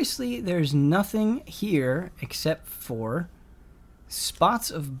nothing here except for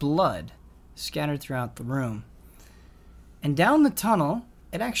spots of blood scattered throughout the room. And down the tunnel,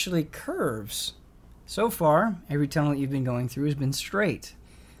 it actually curves. So far, every tunnel that you've been going through has been straight.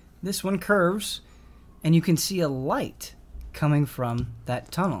 This one curves, and you can see a light coming from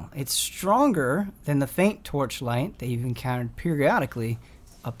that tunnel. It's stronger than the faint torchlight that you've encountered periodically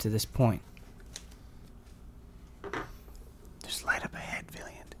up to this point. There's light up ahead,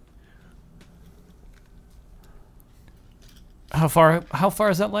 Villian. How far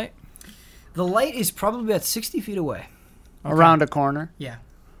is that light? The light is probably about 60 feet away. Around a corner. Yeah.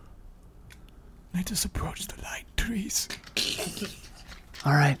 Let us approach the light trees.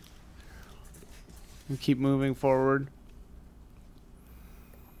 All right. We keep moving forward.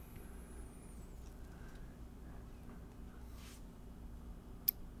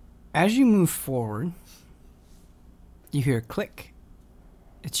 As you move forward, you hear a click.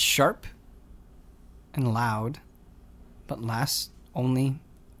 It's sharp and loud, but lasts only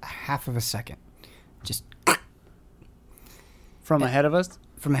a half of a second. Just From ahead of us?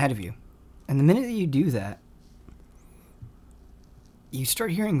 from ahead of you. And the minute that you do that, you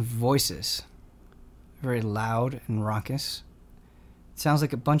start hearing voices. Very loud and raucous. It sounds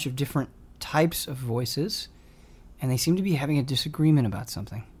like a bunch of different types of voices, and they seem to be having a disagreement about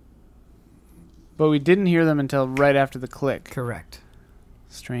something. But we didn't hear them until right after the click. Correct.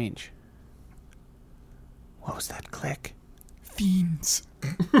 Strange. What was that click? Fiends.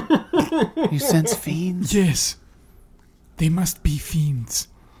 You sense fiends? Yes. They must be fiends.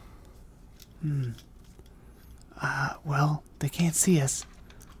 Well, they can't see us.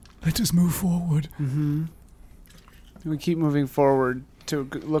 Let us move forward. We keep moving forward to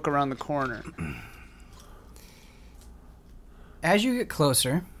look around the corner. As you get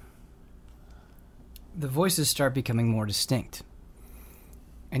closer, the voices start becoming more distinct.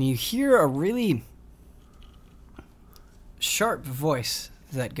 And you hear a really sharp voice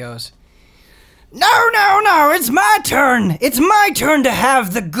that goes, "No, it's my turn! It's my turn to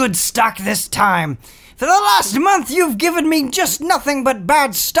have the good stock this time! For the last month you've given me just nothing but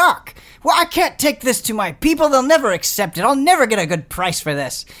bad stock! Well, I can't take this to my people, they'll never accept it, I'll never get a good price for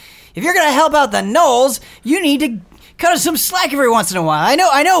this! If you're gonna help out the gnolls, you need to cut us some slack every once in a while.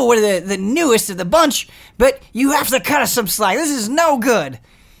 I know we're the newest of the bunch, but you have to cut us some slack, this is no good!"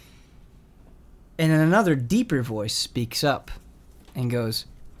 And then another deeper voice speaks up and goes,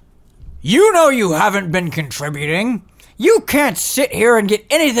 "You know you haven't been contributing. You can't sit here and get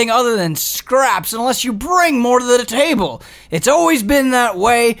anything other than scraps unless you bring more to the table. It's always been that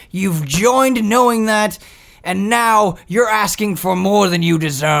way. You've joined knowing that, and now you're asking for more than you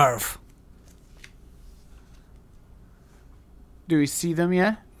deserve." Do we see them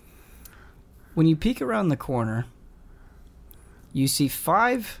yet? When you peek around the corner, you see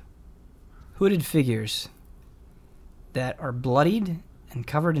 5 hooded figures that are bloodied and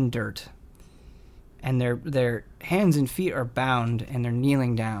covered in dirt. And their hands and feet are bound, and they're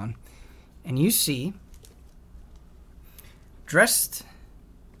kneeling down. And you see, dressed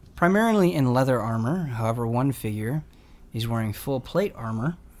primarily in leather armor, however one figure is wearing full plate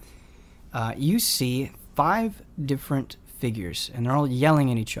armor, you see 5 different figures, and they're all yelling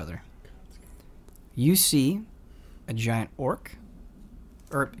at each other. You see a giant orc,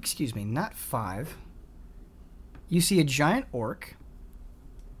 or excuse me, not 5. You see a giant orc.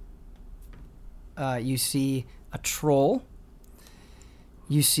 You see a troll.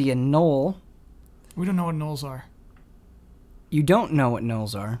 You see a gnoll. We don't know what gnolls are. You don't know what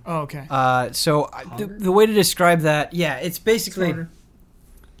gnolls are. Oh, okay. The way to describe that, yeah, it's basically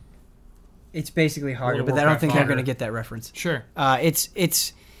harder, but I don't think they're going to get that reference. Sure.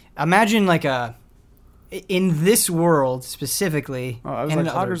 It's imagine like in this world specifically. Oh, I was and like,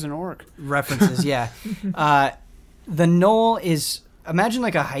 in other Otter's an orc. references, yeah. The gnoll is, imagine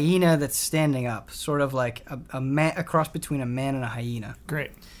like a hyena that's standing up, sort of like a cross between a man and a hyena.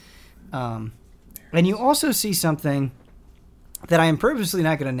 Great. And you also see something that I am purposely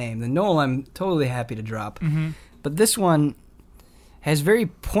not going to name. The gnoll I'm totally happy to drop. Mm-hmm. But this one has very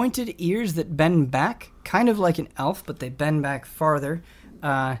pointed ears that bend back, kind of like an elf, but they bend back farther.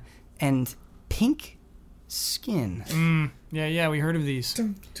 And pink skin. Yeah, we heard of these.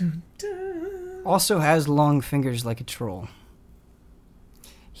 Also has long fingers like a troll.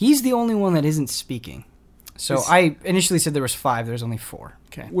 He's the only one that isn't speaking. So I initially said there was 5. There's only 4.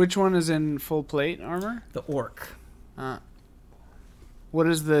 Okay. Which one is in full plate armor? The orc. What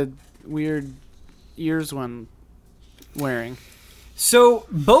is the weird ears one wearing? So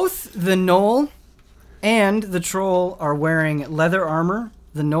both the gnoll and the troll are wearing leather armor.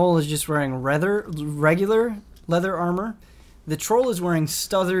 The gnoll is just wearing regular leather armor. The troll is wearing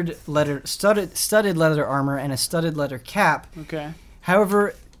studded leather armor and a studded leather cap. Okay.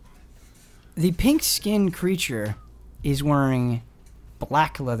 However, the pink-skinned creature is wearing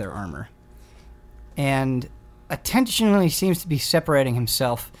black leather armor and intentionally seems to be separating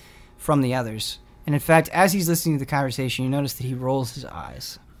himself from the others. And in fact, as he's listening to the conversation, you notice that he rolls his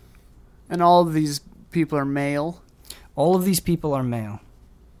eyes. And all of these people are male? All of these people are male.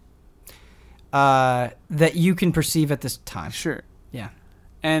 That you can perceive at this time. Sure. Yeah.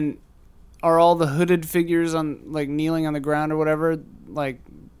 And are all the hooded figures on, like, kneeling on the ground or whatever, like,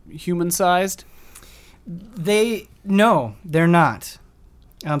 human-sized? No, they're not.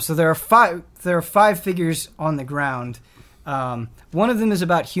 So there are 5 figures on the ground. One of them is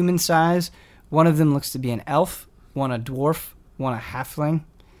about human size. One of them looks to be an elf. One a dwarf. One a halfling.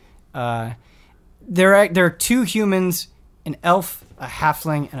 There are 2 humans, an elf, a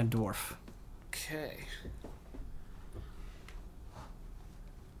halfling, and a dwarf. Okay.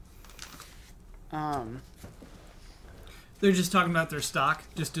 They're just talking about their stock,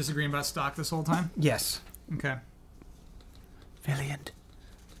 just disagreeing about stock this whole time? Yes. Okay. Villiant,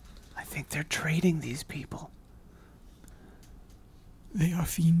 I think they're trading these people. They are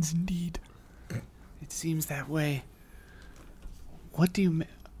fiends indeed. It seems that way. What do you...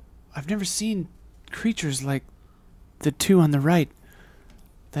 I've never seen creatures like the 2 on the right.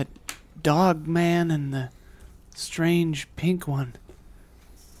 That dog man and the strange pink one.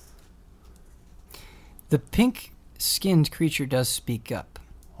 The pink-skinned creature does speak up.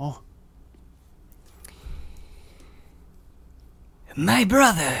 Oh. My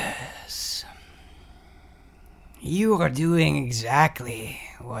brothers, you are doing exactly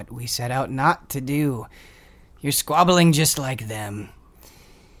what we set out not to do. You're squabbling just like them.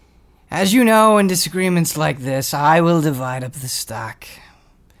 As you know, in disagreements like this, I will divide up the stock.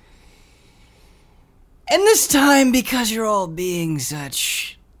 And this time, because you're all being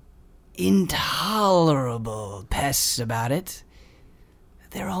such intolerable pests about it,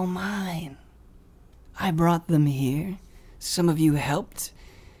 they're all mine. I brought them here. Some of you helped,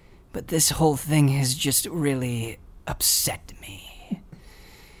 but this whole thing has just really upset me.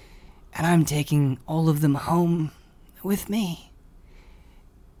 And I'm taking all of them home with me.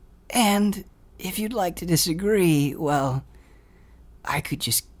 And if you'd like to disagree, well, I could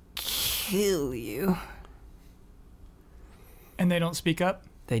just kill you. And they don't speak up?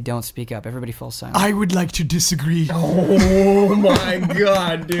 They don't speak up. Everybody falls silent. I would like to disagree. Oh my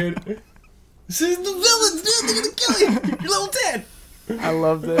god, dude. This is the villains, dude. They're gonna kill you. You're level 10. I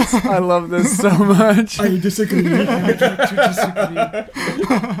love this. I love this so much. I disagree. I would like to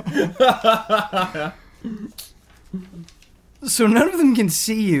disagree. So none of them can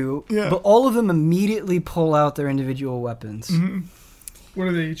see you, Yeah. but all of them immediately pull out their individual weapons. What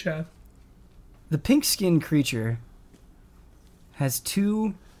do they each have? The pink-skinned creature has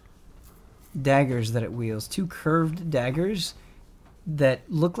 2 daggers that it wields, 2 curved daggers that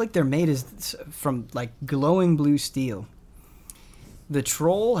look like they're made from like glowing blue steel. The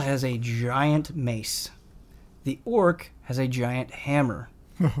troll has a giant mace. The orc has a giant hammer.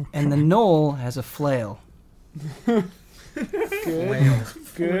 And the gnoll has a flail. Good.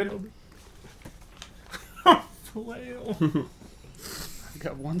 Good. Flail. I've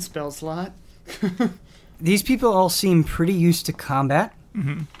got 1 spell slot. These people all seem pretty used to combat.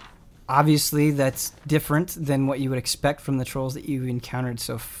 Obviously, that's different than what you would expect from the trolls that you've encountered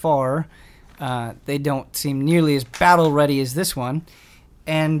so far. They don't seem nearly as battle-ready as this one.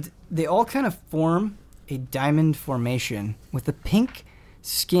 And they all kind of form a diamond formation with the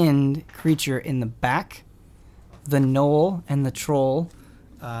pink-skinned creature in the back, the gnoll and the troll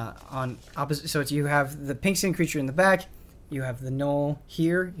on opposite. So you have the pink-skinned creature in the back, you have the gnoll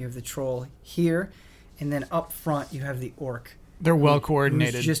here, you have the troll here, and then up front you have the orc. They're well Who's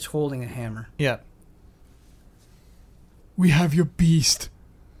coordinated. just holding a hammer. Yeah. We have your beast.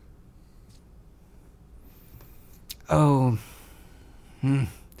 Oh. I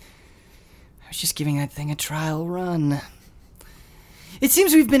was just giving that thing a trial run. It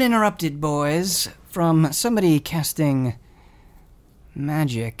seems we've been interrupted, boys, from somebody casting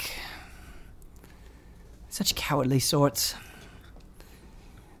magic. Such cowardly sorts.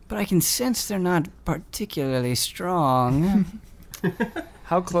 But I can sense they're not particularly strong.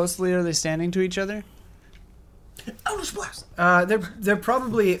 How closely are they standing to each other? Eldritch Blast. They're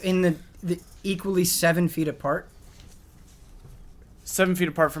probably in the equally 7 feet apart. 7 feet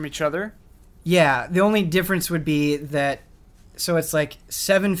apart from each other. Yeah, the only difference would be that, so it's like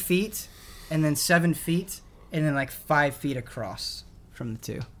 7 feet, and then 7 feet, and then like 5 feet across from the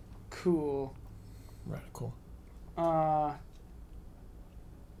 2. Cool. Radical. Uh,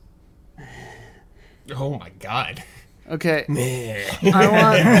 Oh my god. okay. Man.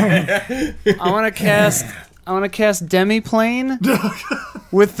 I want to cast Demiplane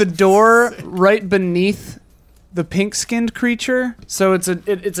with the door right beneath the pink-skinned creature. So it's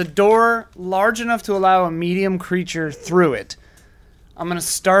a door large enough to allow a medium creature through it. I'm gonna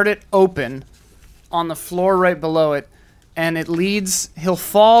start it open on the floor right below it, and he'll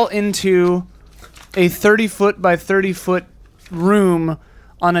fall into a 30-foot by 30-foot room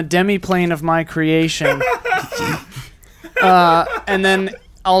on a demiplane of my creation. And then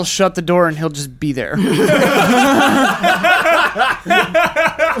I'll shut the door and he'll just be there.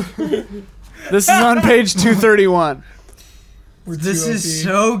 This is on page 231. This is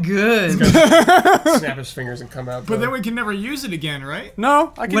so good. Snap his fingers and come out. But then we can never use it again, right?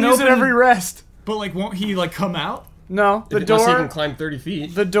 No, I can When use it open- every rest. But like, won't he like come out? No, the Unless he can door. climb 30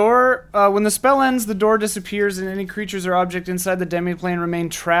 feet. The door. When the spell ends, the door disappears, and any creatures or object inside the demiplane remain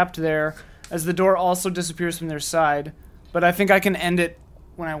trapped there, as the door also disappears from their side. But I think I can end it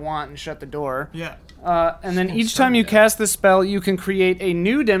when I want and shut the door. Yeah. And then each time you cast this spell, you can create a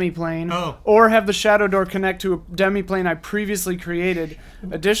new demiplane, Oh. or have the shadow door connect to a demiplane I previously created.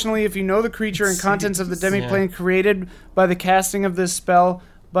 Additionally, if you know the creature and contents of the demiplane created by the casting of this spell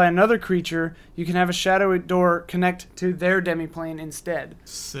by another creature, you can have a shadow door connect to their demiplane instead.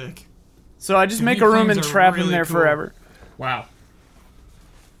 Sick. So I just make a room and Demiplanes are trap him really there cool. forever. Wow.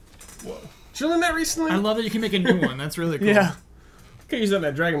 Whoa. Did you learn that recently? I love that you can make a new one. That's really cool. Yeah. Could use that in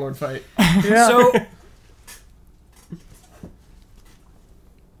that Dragon Lord fight. Yeah. So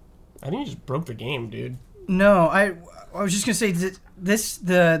I think you just broke the game, dude. no, I was just gonna say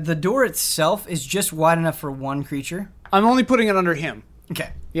that the door itself is just wide enough for one creature. I'm only putting it under him. Okay.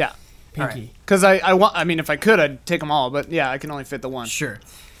 Yeah. Pinky. Because I want. I mean, if I could, I'd take them all. But yeah, I can only fit the one. Sure.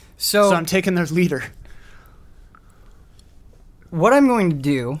 So I'm taking their leader. What I'm going to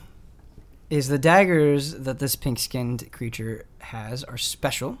do is the daggers that this pink-skinned creature has are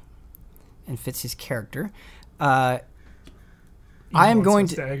special and fits his character. I am going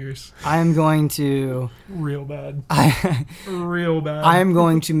to. Daggers. I am going to. Real bad. Real bad. I am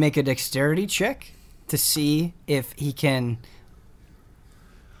going to make a dexterity check to see if he can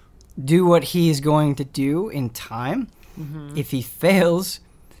do what he is going to do in time. Mm-hmm. If he fails,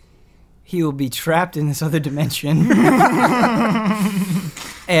 he will be trapped in this other dimension.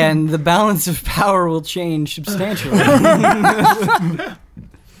 And the balance of power will change substantially.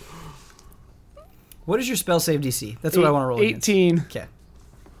 What is your spell save DC? That's what I want to roll against. 18. Okay.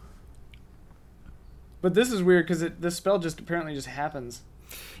 But this is weird because this spell just apparently just happens.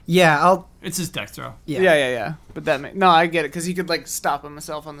 Yeah, It's his dex throw. Yeah. But no, I get it because he could like stop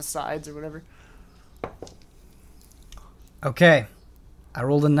himself on the sides or whatever. Okay. I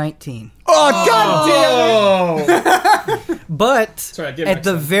rolled a 19. Oh, God damn it! But Sorry, I did at mix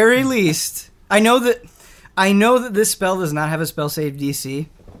the them. very least, I know that this spell does not have a spell save DC.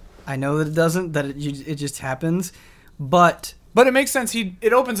 I know that it doesn't, that it just happens. But But it makes sense.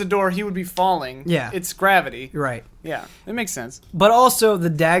 It opens a door. He would be falling. Yeah. It's gravity. you're right. Yeah, it makes sense. But also the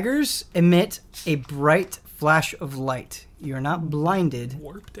daggers emit a bright flash of light. You're not blinded,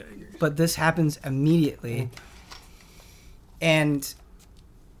 Warp daggers. but this happens immediately. And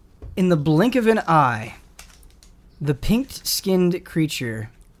in the blink of an eye, the pink-skinned creature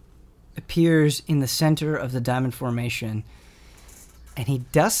appears in the center of the diamond formation, and he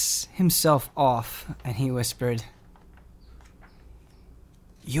dusts himself off, and he whispered,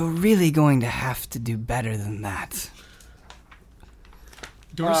 "You're really going to have to do better than that."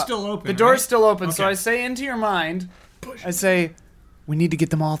 Door's still open. The door's right? still open, so Okay. I say into your mind, I say, we need to get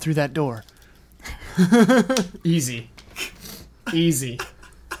them all through that door. Easy. Easy.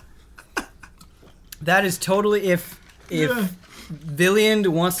 That is totally if Villiand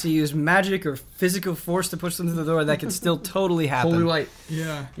wants to use magic or physical force to push them through the door, that could still totally happen. Holy light.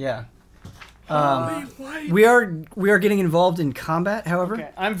 Yeah. Yeah. Why? We are getting involved in combat, however. Okay,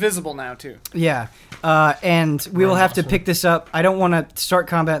 I'm visible now too. Yeah. And we will have to pick this up. I don't want to start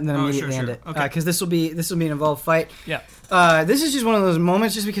combat and then Oh, immediately sure, end sure. it. Okay. Because this will be an involved fight. Yeah. This is just one of those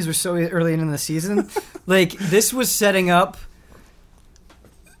moments, just because we're so early in the season. Like, this was setting up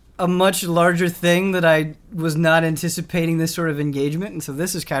a much larger thing that I was not anticipating this sort of engagement, and so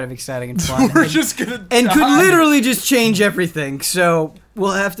this is kind of exciting and fun. We're just gonna and die. could literally just change everything. So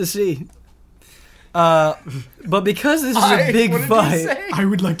we'll have to see. But because this is a big what did you fight, say? I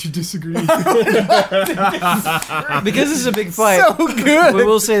would like to disagree. because this is a big fight, So good. we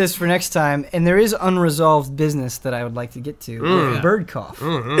will say this for next time. And there is unresolved business that I would like to get to. With Bird Cough.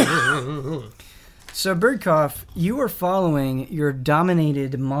 So Bird Cough, you are following your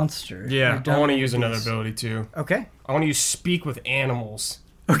dominated monster. Yeah, Your I want to dominated use another beast. ability too. Okay. I want to use speak with animals.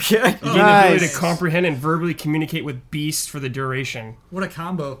 Okay. You gain the ability Nice. to comprehend and verbally communicate with beasts for the duration. What a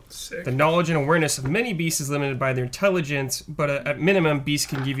combo. The knowledge and awareness of many beasts is limited by their intelligence, but at minimum, beasts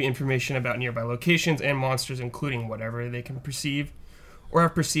can give you information about nearby locations and monsters, including whatever they can perceive or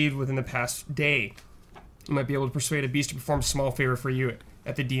have perceived within the past day. You might be able to persuade a beast to perform a small favor for you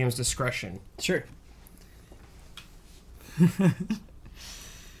at the DM's discretion. Sure.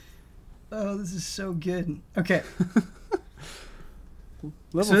 Oh, this is so good. Okay.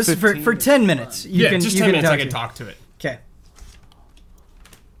 Level So this is 15 for is 10 fun. minutes. You can, just you 10 can minutes I talk can to- talk to it. Okay.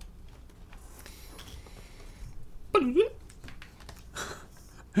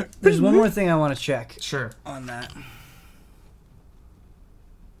 There's one more thing I want to check Sure. on that.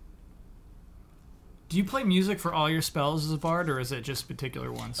 Do you play music for all your spells as a bard, or is it just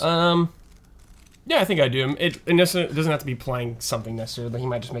particular ones? Yeah, I think I do. It doesn't have to be playing something necessarily, but he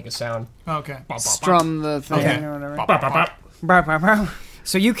might just make a sound. Okay. Bop, bop, bop. Strum the thing Okay. or whatever. Bop, bop, bop, bop. Bah, bah, bah.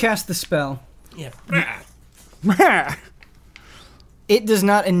 So you cast the spell. Yeah. Bah. It does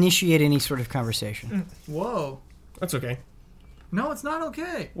not initiate any sort of conversation. Whoa. That's okay. No, it's not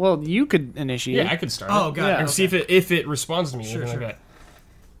okay. Well, you could initiate. Yeah, I could start. Oh, it. got Yeah. it. And see if it responds to me. Sure, anything sure. like that.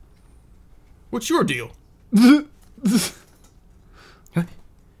 What's your deal?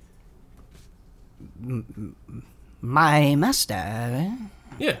 My master,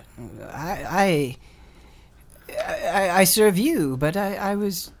 Yeah. I serve you, but I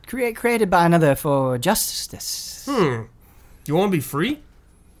was created by another for justice. You want to be free?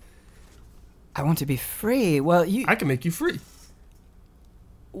 I want to be free. Well, I can make you free.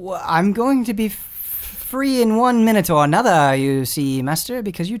 I'm going to be free in 1 minute or another, you see, master,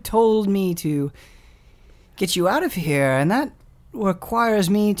 because you told me to get you out of here, and that requires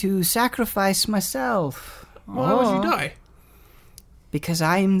me to sacrifice myself. Well, how would you die? Because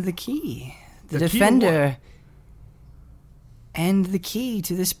I am the key. The The key to defender. And the key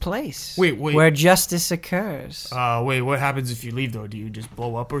to this place. Wait. Where justice occurs. Wait, what happens if you leave, though? Do you just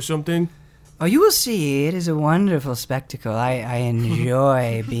blow up or something? Oh, you will see. It is a wonderful spectacle. I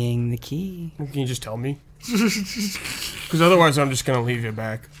enjoy being the key. Can you just tell me? Because otherwise I'm just going to leave you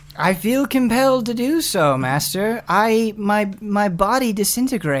back. I feel compelled to do so, Master. My body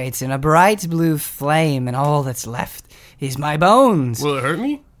disintegrates in a bright blue flame, and all that's left is my bones. Will it hurt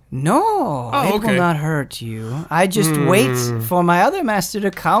me? No, it okay. will not hurt you. I just wait for my other master to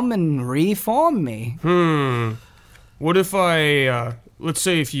come and reform me. What if I, let's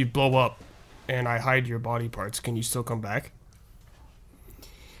say if you blow up and I hide your body parts, can you still come back?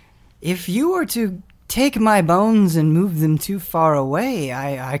 If you were to take my bones and move them too far away,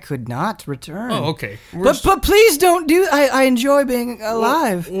 I could not return. Oh, okay. But please don't do. I enjoy being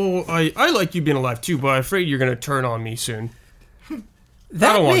alive. Well, I like you being alive too, but I'm afraid you're going to turn on me soon.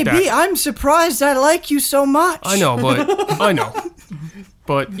 That don't may want be. that. I'm surprised I like you so much. I know, but I know.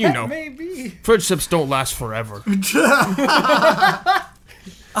 But, you know, Maybe. friendships don't last forever.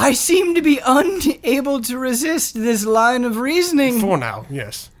 I seem to be unable to resist this line of reasoning. For now,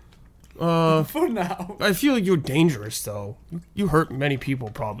 yes. For now. I feel like you're dangerous, though. You hurt many people,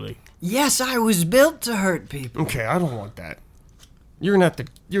 probably. Yes, I was built to hurt people. Okay, I don't want that. You're gonna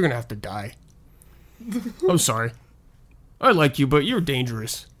have to die. I'm sorry. I like you, but you're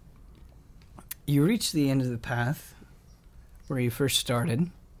dangerous. You reach the end of the path where you first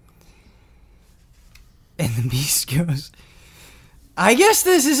started, and the beast goes, I guess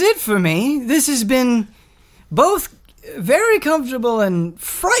this is it for me. This has been both very comfortable and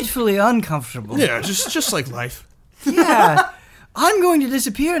frightfully uncomfortable. Yeah, just like life. Yeah. I'm going to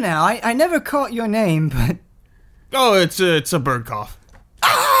disappear now. I never caught your name, but... Oh, it's a bird cough.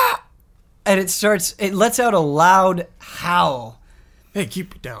 And it lets out a loud howl. Hey,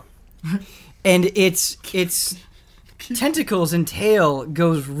 keep it down. And its tentacles and tail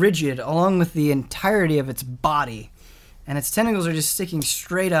goes rigid along with the entirety of its body. And its tentacles are just sticking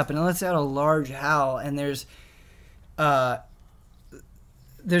straight up, and it lets out a large howl, and there's a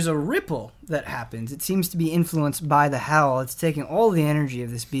ripple that happens. It seems to be influenced by the howl. It's taking all the energy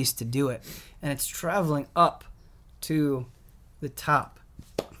of this beast to do it, and it's traveling up to the top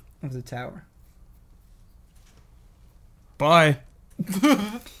of the tower. Bye.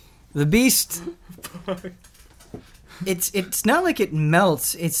 The beast, it's not like it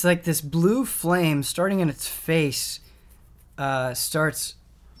melts. It's like this blue flame starting in its face starts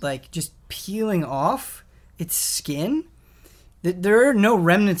like just peeling off its skin. There are no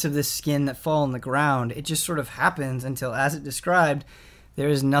remnants of this skin that fall on the ground. It just sort of happens until, as it described, there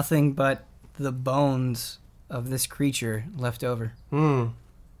is nothing but the bones of this creature left over.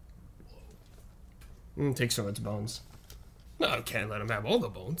 Take some of its bones. No, I can't let him have all the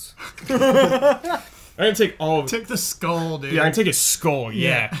bones. I'm gonna take all of it. Take the skull, dude. Yeah, I can take his skull,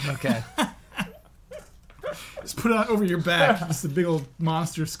 yeah. Okay. Just put it over your back. It's the big old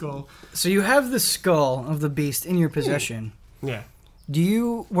monster skull. So you have the skull of the beast in your possession. Yeah.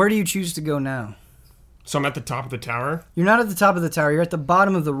 Where do you choose to go now? So I'm at the top of the tower? You're not at the top of the tower. You're at the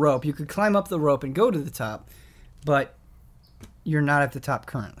bottom of the rope. You could climb up the rope and go to the top, but you're not at the top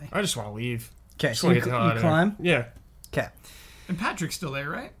currently. I just want to leave. Okay, Just so wanna you get the hell out of there. climb? Yeah. Okay. And Patrick's still there,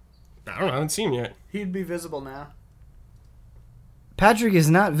 right? I don't know, I haven't seen him yet. He'd be visible now. Patrick is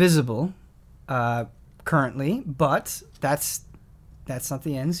not visible currently, but that's not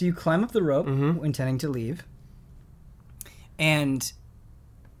the end. So you climb up the rope, intending to leave. And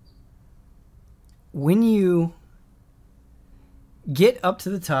when you get up to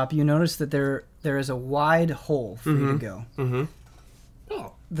the top, you notice that there is a wide hole for you to go.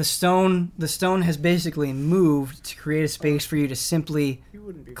 Oh. The stone has basically moved to create a space for you to simply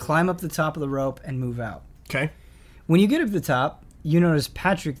climb up the top of the rope and move out. Okay. When you get up to the top, you notice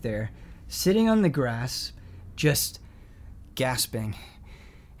Patrick there, sitting on the grass, just gasping.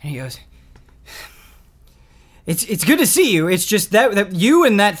 And he goes, It's good to see you. It's just that you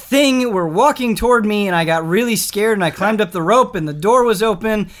and that thing were walking toward me, and I got really scared, and I climbed up the rope, and the door was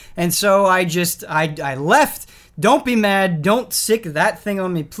open, and so I left. Don't be mad. Don't sick that thing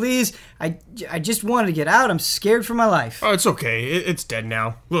on me, please. I just wanted to get out. I'm scared for my life. Oh, it's okay. It's dead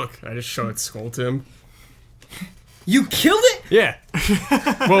now. Look, I just showed its skull to him. You killed it? Yeah.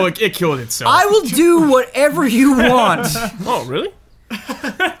 Well, it killed itself. I will do whatever you want. Oh, really?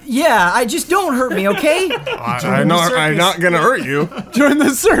 Yeah, I just don't hurt me, okay? I'm not gonna hurt you. Join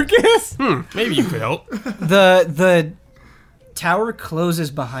the circus. Maybe you could help. The tower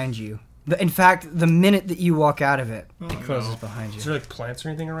closes behind you, In fact, the minute that you walk out of it, it closes behind Is you. there like plants or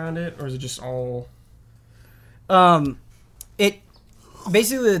anything around it, or is it just all? It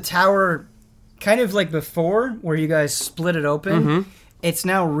basically the tower, kind of like before, where you guys split it open. It's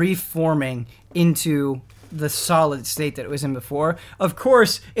now reforming into the solid state that it was in before. Of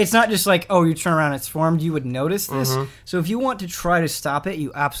course, it's not just like, oh, you turn around, it's formed. You would notice this. So if you want to try to stop it,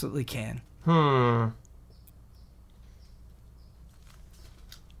 you absolutely can.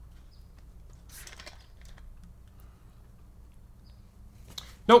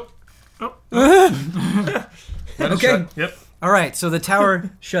 Nope. Let it Okay. shut. Yep. All right, so the tower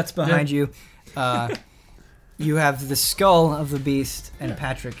shuts behind you. You have the skull of the beast and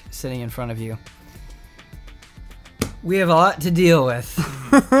Patrick sitting in front of you. We have a lot to deal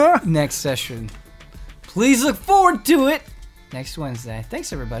with next session. Please look forward to it next Wednesday.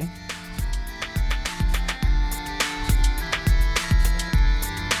 Thanks, everybody.